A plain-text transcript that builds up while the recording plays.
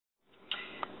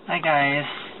Hi guys,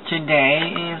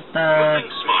 today is the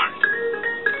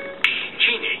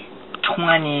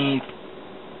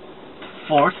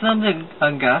 24th of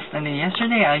August, and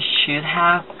yesterday I should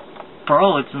have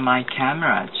brought my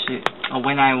camera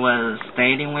when I was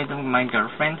dating with my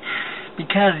girlfriend,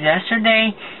 because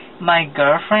yesterday my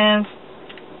girlfriend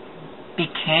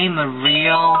became a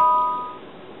real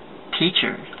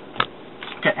teacher,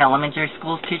 the elementary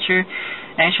school teacher.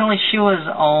 Actually, she was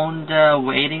on the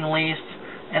waiting list,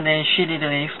 and then she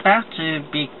didn't expect to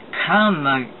become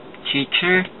a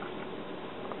teacher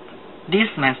this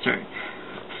semester.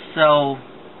 So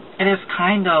it is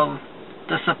kind of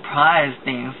the surprise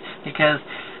things, because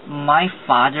my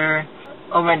father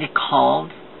already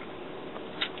called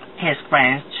his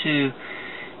friends to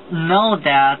know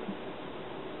that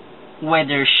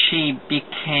whether she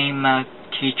became a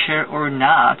teacher or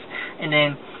not, and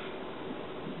then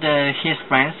his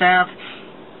friend said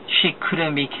she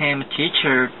couldn't become a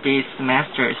teacher this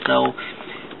semester, so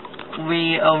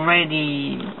we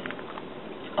already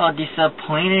are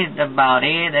disappointed about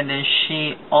it, and then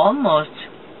she almost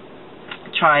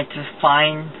tried to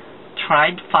find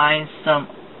some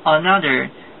another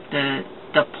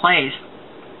the place.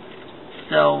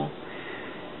 So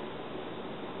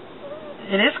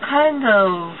it is kind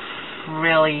of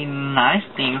really nice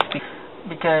things,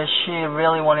 because she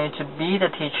really wanted to be the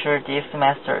teacher this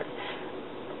semester,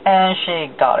 and she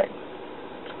got it.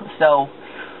 So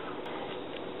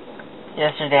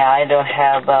yesterday I don't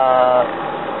have the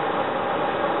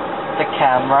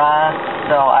camera,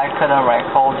 so I couldn't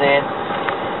record it,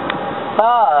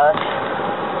 but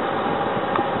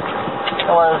it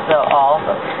was so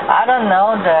awesome. I don't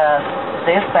know the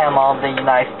system of the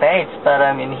United States, but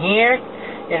I mean here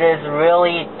it is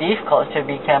really difficult to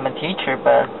become a teacher,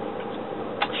 but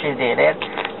she did it.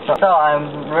 So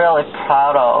I'm really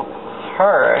proud of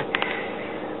her.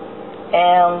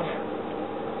 And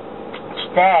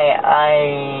today I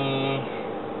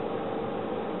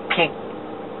picked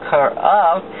her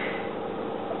up.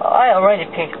 I already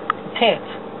picked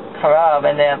her up,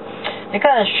 and then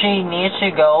because she needs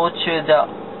to go to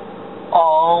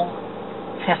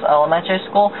his elementary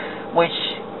school, which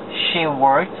she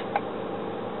worked.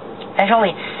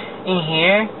 Actually, in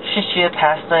here she should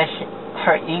pass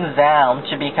her exam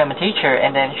to become a teacher,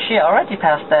 and then she already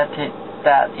passed that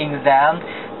exam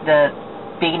the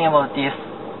beginning of this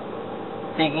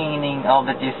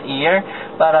year,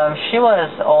 but she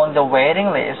was on the waiting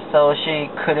list, so she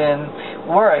couldn't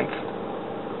work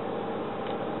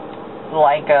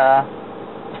like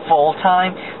full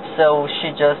time, so she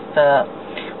just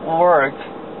worked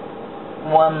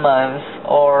 1 month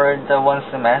or the 1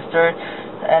 semester,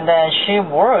 and then she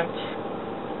worked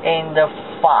in the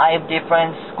 5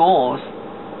 different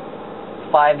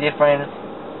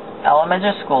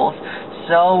elementary schools,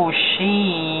 so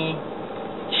she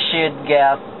should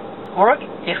get work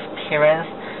experience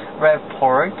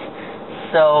report.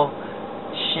 So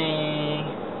she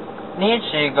needs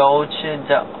to go to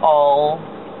all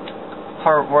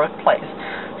her workplace.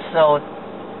 So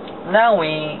now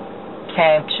we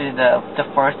came to the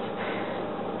first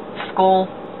school.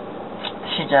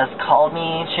 She just called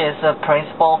me. She's a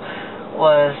principal,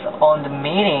 was on the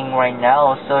meeting right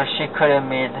now, so she couldn't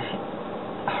meet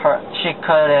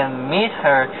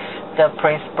the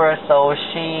principal, so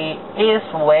she is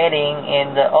waiting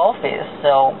in the office.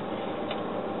 So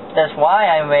that's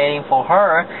why I'm waiting for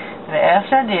her. And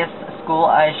after this school,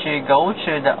 I should go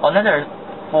to another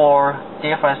 4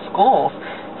 different schools.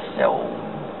 So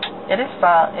it is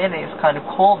kind of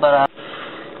cool, but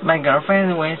my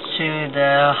girlfriend went to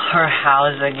her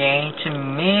house again to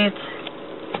meet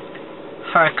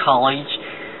her college,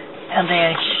 and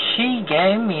then she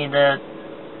gave me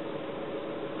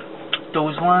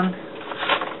those one,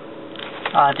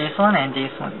 this one and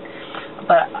this one,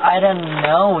 but I don't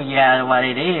know yet what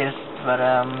it is. But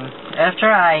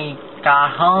after I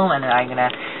got home, and I'm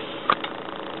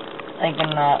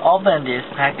gonna open this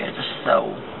package,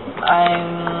 so I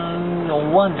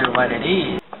wonder what it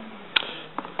is.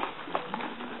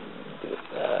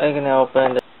 I'm gonna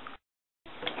open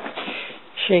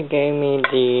She gave me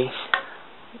the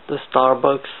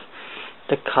Starbucks,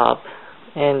 the cup,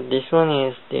 and this one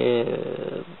is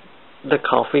the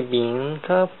coffee bean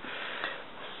cup.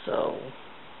 So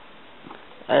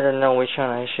I don't know which one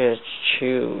I should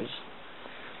choose.